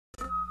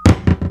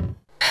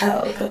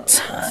Pelpa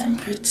time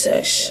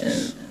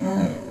protection.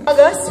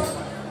 August.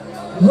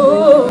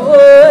 Ooh,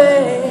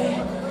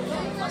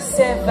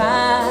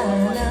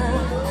 Sevana.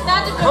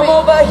 Come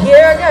over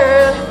here,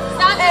 girl.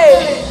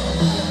 Hey.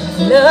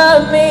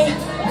 Love me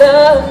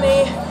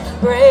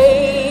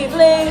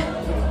bravely.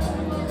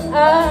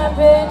 I've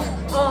been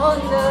on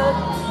the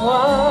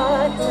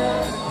water.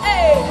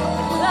 Hey,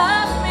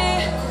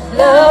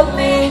 love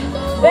me,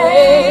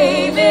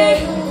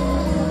 baby.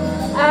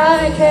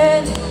 I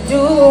can't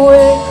do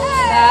it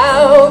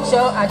without you.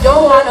 I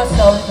don't want no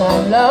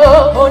sometime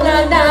love. Oh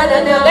na na na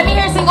na. Let me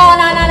hear you sing. Oh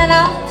na na na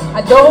na.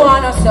 I don't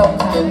want no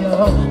sometime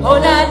love. Oh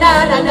na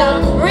na na na.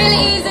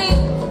 Really easy,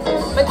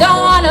 but don't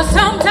want no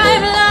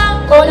sometime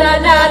love. Oh na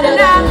na na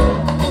na.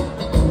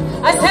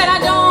 I said I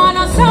don't want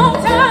no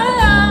sometime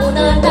love. Oh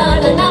na na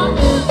na na.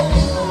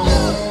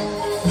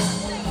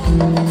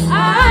 I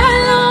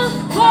long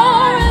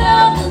for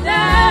love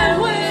that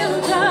will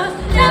just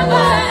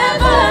never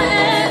ever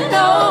end.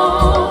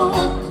 Oh,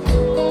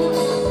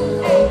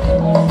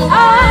 I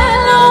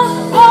long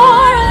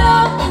for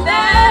love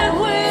that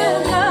will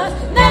just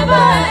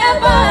never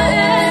ever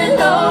end.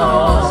 Oh,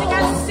 she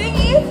got to sing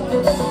it.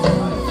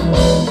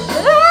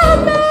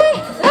 Love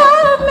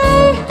me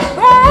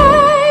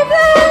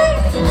bravely.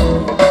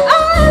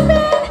 I've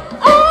been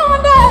on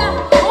the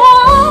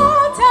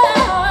water.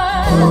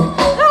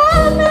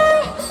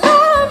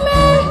 Love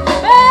me,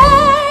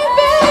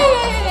 baby.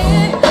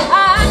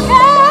 I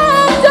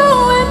can't do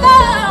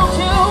without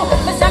you.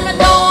 Listen, I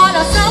don't want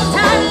no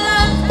sometime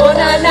love. Oh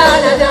na na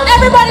na na.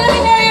 Everybody, let me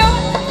hear you.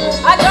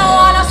 I don't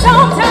want no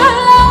sometime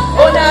love.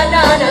 Oh na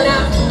na na na.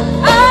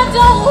 I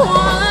don't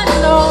want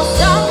no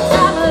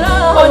sometime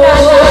love. Oh na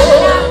na na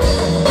na.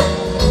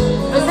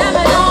 Listen,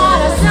 I don't want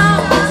no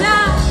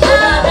sometime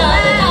love.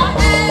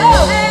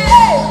 Oh,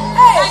 hey.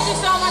 Thank you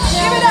so much.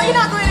 Give it up. You're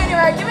not going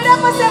anywhere. Give it up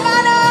for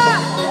Sevana.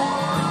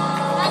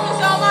 Thank you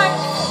so much.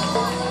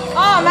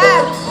 Oh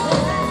man,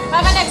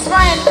 I have an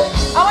ex-friend.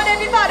 I wonder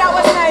if you thought that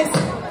was nice.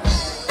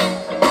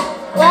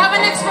 We have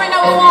an ex-friend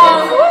that we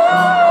want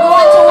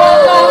to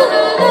welcome.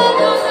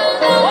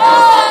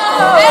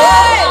 Whoa,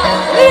 hey,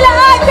 Lila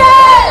Ik.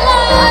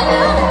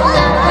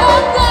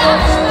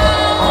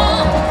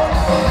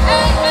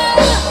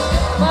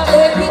 My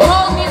baby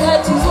told me that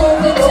she's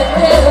holding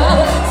together.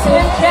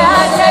 Said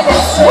can't take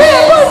it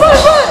straight.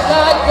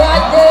 God,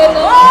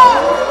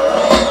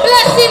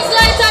 blessings,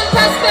 light and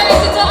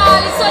prosperity to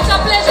all. It's such a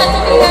pleasure to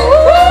be here.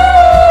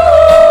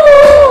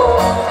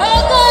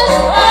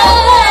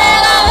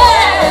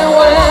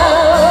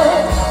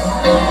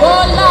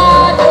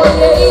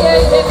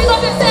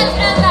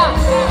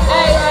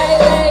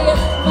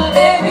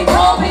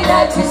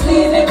 She's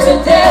leaving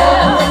today.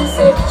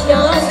 Said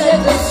can't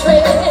take the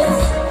stress.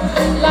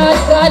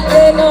 Like God,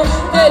 they know.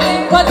 They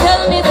didn't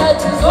tell me that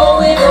she's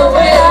going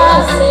away.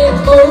 I said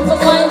go to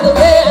find the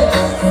best.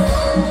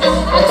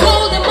 I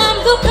told him I'm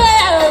the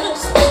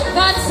best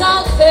that's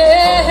out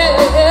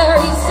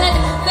there. He said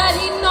that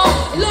he no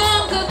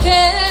longer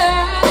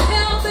cares.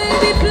 Hell,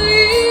 baby,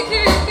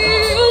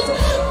 please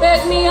beg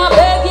me, I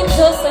beg him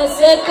just a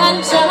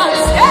second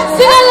chance.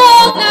 Sing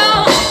along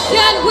now.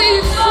 Can we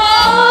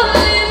fall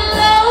in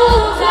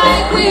love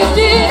like we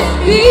did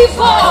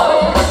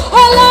before?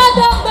 Oh Lord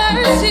of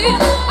mercy,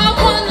 I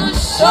wanna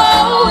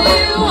show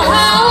you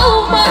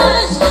how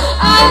much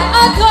I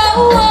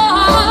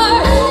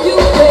adore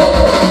you,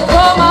 baby.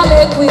 Come on,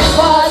 make we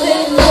fall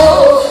in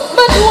love.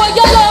 But do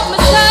you love me,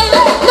 style?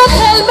 No,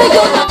 tell me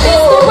you're not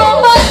Mr.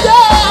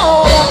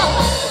 Ramadan.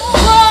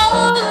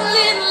 Fall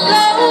in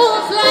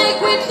love like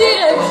we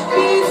did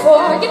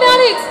before. Give me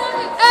an X.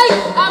 Hey,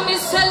 I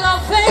miss a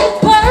love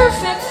ain't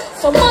perfect.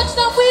 So much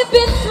that we've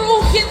been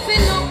through,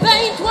 giving up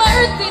ain't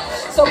worth it.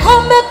 So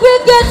come back, we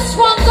get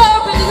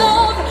stronger in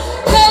love.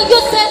 Tell you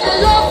said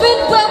the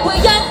loving where we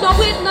at, no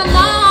with no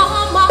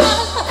normal.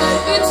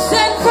 It's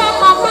sent from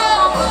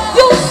above.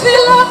 You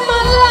fill up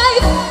my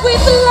life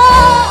with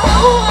love.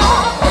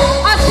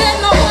 I said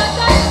no one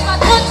ever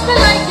touch me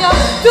like you.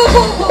 You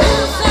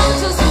sound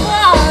so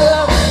small.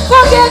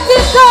 Forget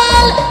it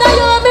all. Now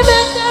you're me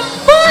make them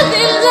fall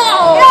in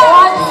love.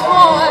 Once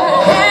more.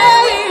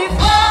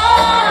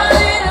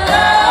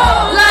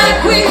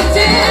 We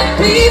did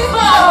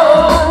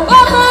before.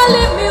 Come on,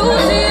 the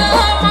museum.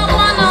 I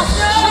wanna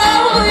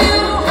show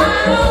you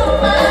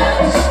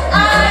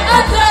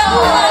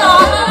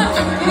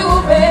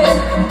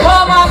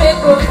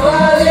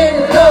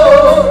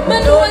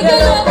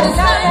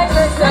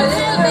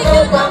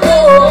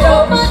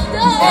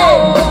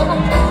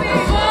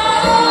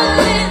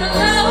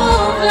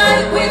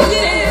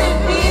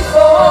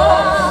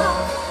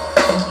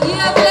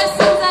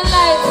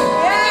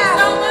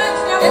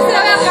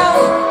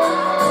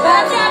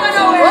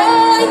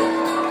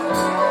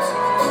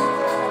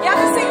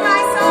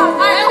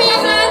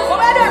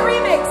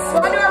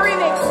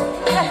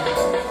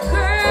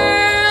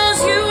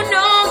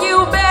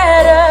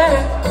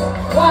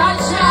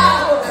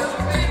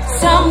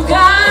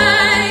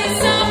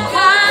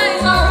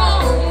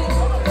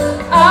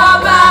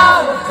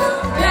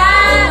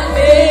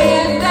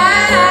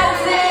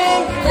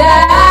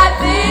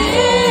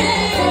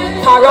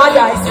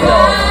paradise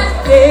flow.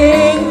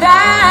 Thing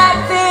that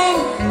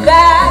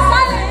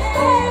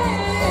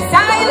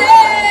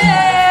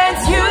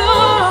silence you.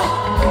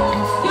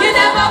 You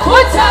never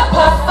put up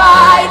a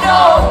fight,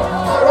 no.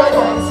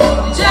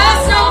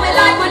 Just know me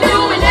like we do.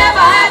 We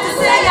never had to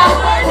say a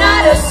word,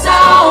 not a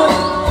sound.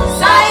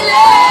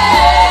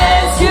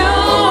 Silence you.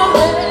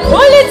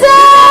 Pull it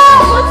down.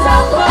 Put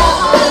up a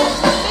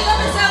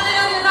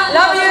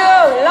love you.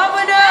 Love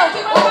you.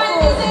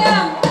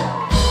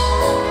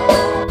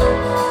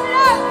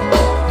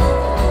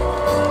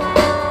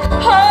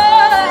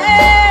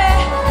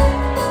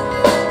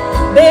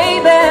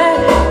 Baby,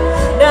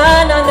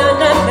 na na na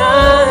na na,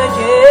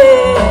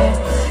 yes.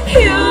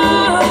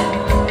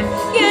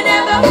 You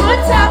never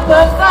put up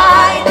a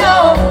fight,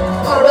 no.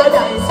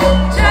 Paradise.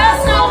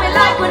 Just know me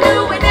like we do.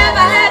 We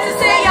never had to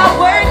say a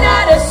word,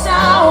 not a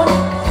sound.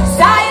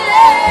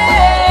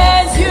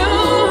 Silence you,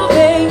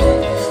 baby.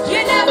 You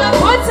never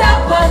put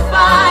up a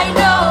fight,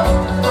 no.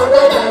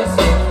 Paradise.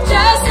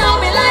 Just know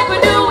me like we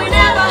do. We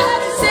never had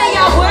to say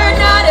a word,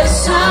 not a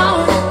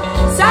sound.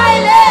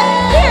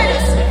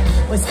 Silence.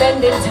 We're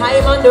spending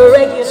time on the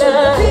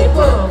regular.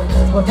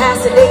 We're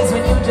past the days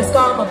when you just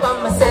call me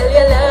from my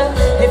cellular.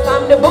 If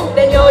I'm the book,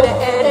 then you're the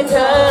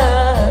editor.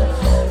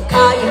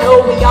 You know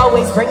we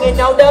always bringing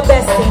out the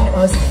best in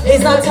us.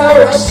 It's not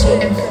a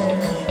rushing.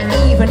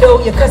 Even though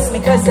you cuss me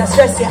cause I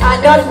stress you,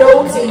 I'm not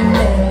noting.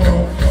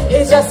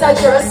 It's just a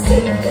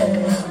trusting.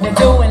 We're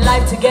doing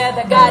life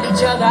together, got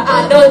each other,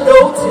 I don't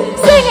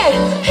notice. Sing it!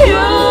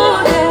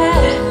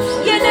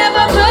 You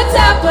never put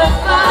up a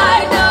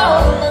fight,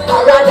 no.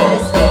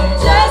 Paradise.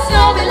 Just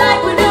know me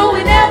like we do.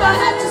 We never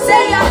had to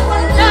say a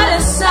word, not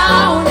a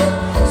sound.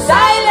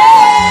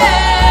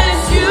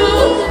 Silence you,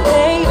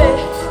 baby.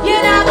 You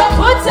never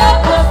put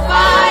up a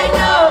fight,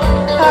 no.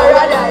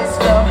 Paradise,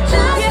 no.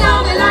 You know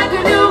me like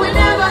we do. We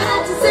never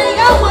had to say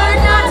a word,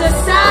 not a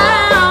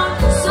sound.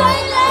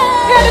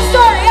 Silence. Hear the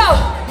story, yo.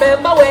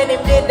 Remember when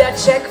him did that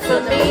check for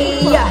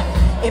me?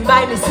 Him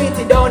buy me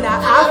sweetie down a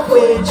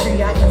halfway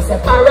tree. And he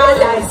said,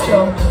 paradise,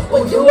 yo.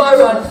 When you are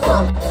run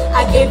from,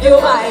 I give you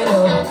my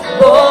love.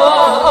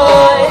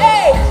 Boy,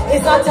 hey,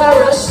 it's not a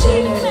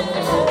rushing.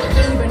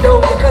 Even though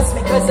you cuss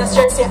me cause I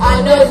stress you, I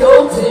know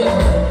nothing.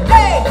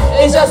 Hey,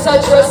 it's just a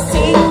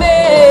trusting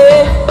me.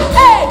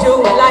 Hey,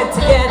 doing life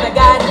together,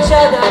 got each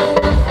other.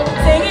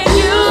 Singing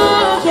you,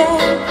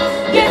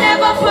 yeah. You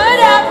never put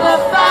up a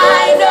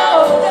fight,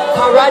 no.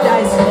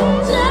 Paradise.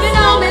 You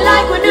know me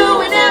like we do.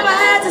 We never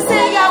had to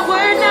say a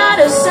word, not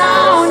a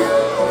sound.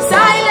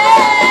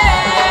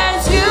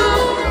 Silence you.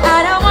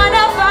 I don't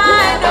wanna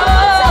fight, no.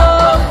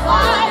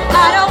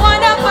 I don't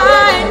wanna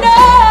fight, no.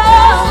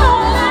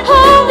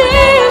 Hold me,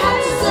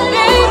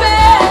 baby.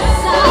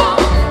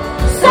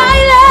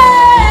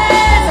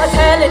 Silence. I'm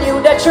telling you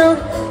the truth.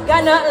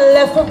 Got nothing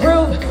left for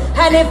proof.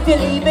 And if you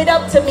leave it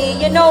up to me,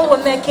 you know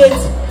what make it.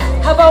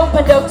 I've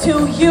opened up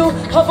to you.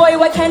 Oh boy,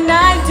 what can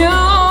I do?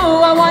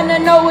 I wanna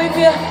know if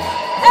you,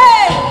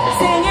 hey,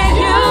 singing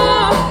you.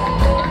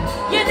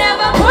 You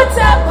never put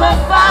up a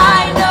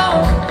fight,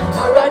 no.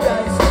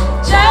 Paradise.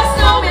 Just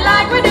know me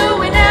like we do.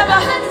 We never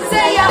had to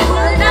say a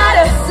word, not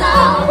a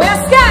sound. We're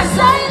scared.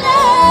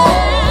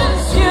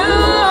 Silence you,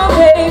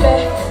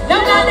 baby. No,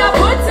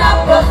 put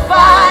up a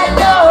fight,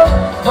 no.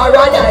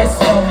 Paradise.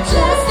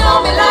 Just know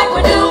me like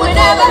we do. We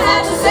never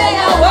had to say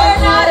a word,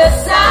 not a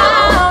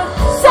sound.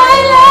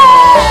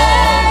 Silence.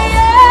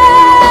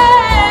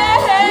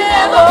 You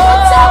never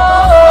put up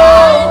a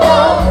fight, no.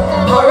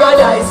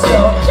 Paradise.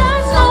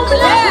 Just know me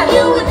like we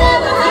do. We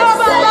never had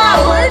to say a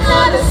word,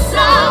 not a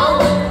sound.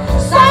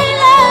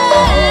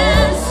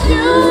 Silence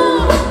you.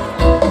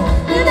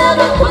 You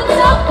never put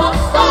up a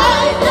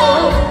fight, no.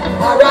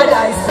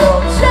 Paradise.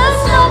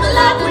 Just know me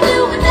like we do.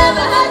 We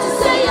never had to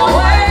say a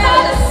word,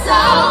 not a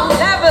sound.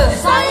 Never.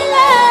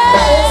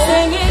 Silence.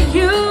 Singing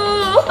you.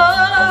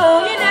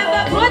 You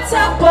never put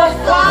up a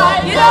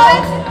fight. You know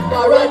it?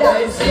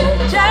 Paradise.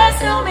 Just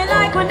know me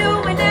like we do.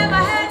 We never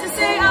had to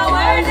say a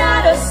word,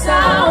 not a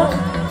sound.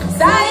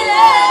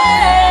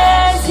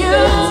 Silence you.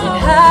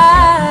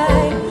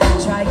 High,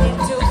 trying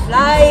to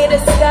fly the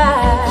sky.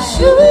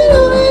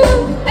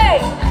 Hey,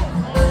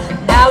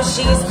 now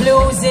she's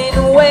bluesing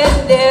when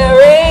there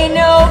ain't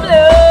no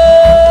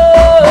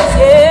blues.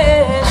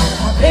 Yeah,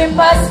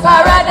 Pelpa's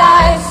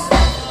paradise.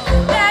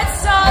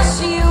 That's all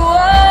she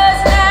was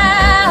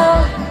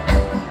now.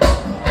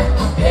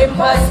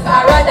 Pelpa's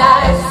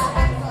paradise.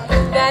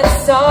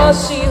 That's all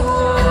she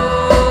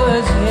was.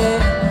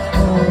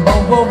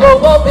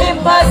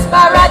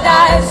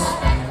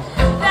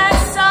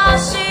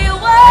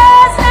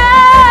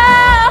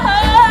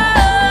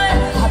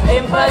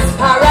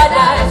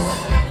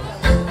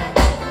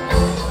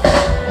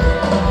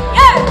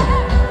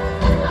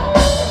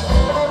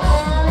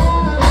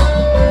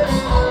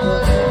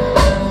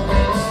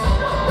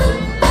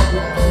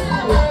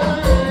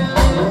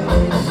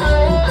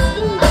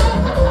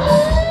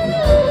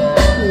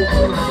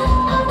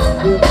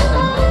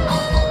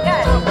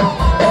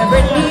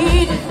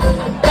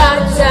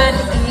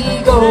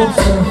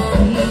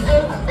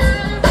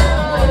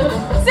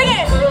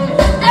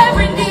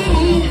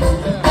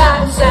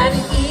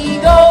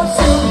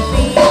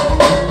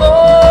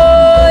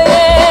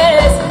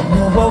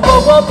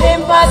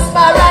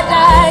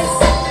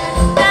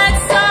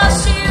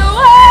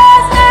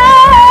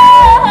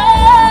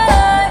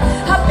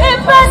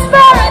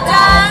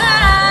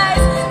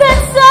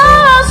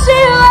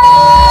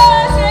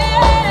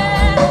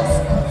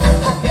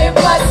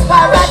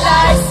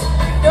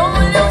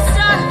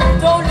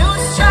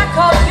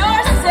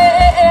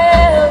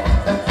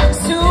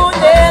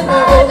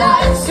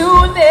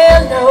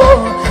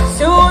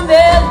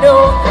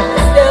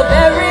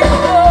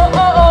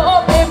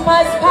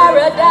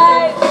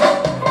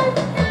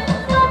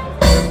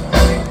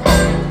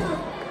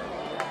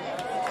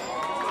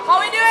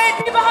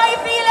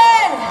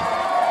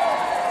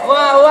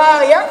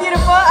 Oh, you're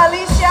beautiful,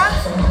 Alicia.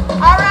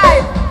 All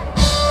right.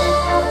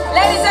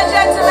 Ladies and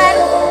gentlemen,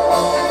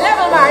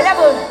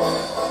 level.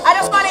 I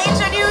just want to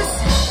introduce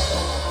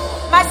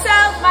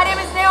myself. My name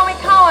is Naomi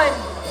Cowan,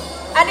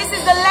 and this is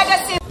the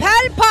legacy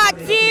Pelpa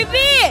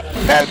TV.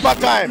 Pelpa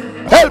time.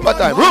 Pelpa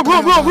time. Room.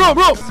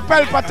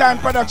 Pelpa time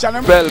production.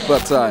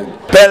 Pelpa time.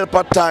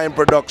 Pelpa time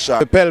production.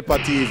 Pelpa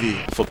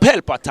TV. For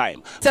Pelpa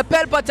time. It's a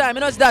Pelpa time,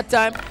 you know it's that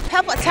time.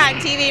 Pelpa time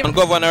TV. I'm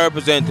governor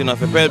representing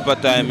of a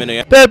Pelpa time, you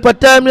know. Pelpa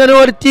time, you know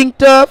what the thing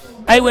tough?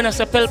 I when I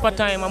say Pelpa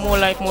time, I'm more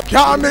like more.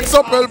 Can't mix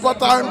up Pelpa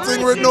time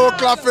thing with no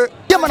coffee.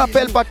 Yeah, man, a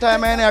Pelpa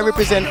time, and I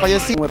represent for you.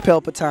 See, we're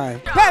Pelpa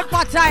time.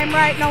 Pelpa time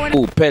right now.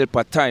 Oh,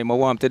 Pelpa time, I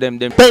want to them.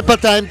 Pelpa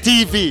time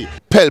TV.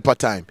 Pelpa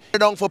time.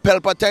 Down for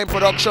Pelpa time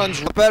productions.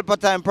 Pelpa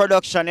time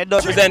production. It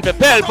does Represent for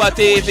Pelpa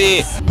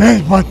TV.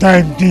 Pelpa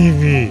time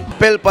TV.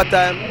 Pelpa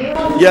time.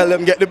 Yeah, let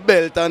them get the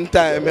belt on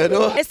time, you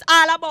know. It's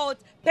all about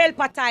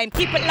Pelpa time.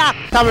 Keep it locked.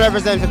 Come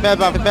represent for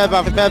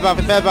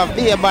Pelpa,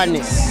 be a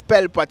badness.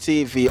 Pelpa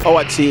TV,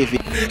 our TV.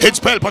 It's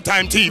Pelpa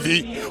time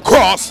TV.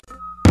 Cross.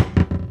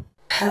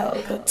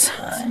 Pelpa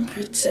time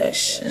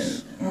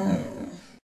protection.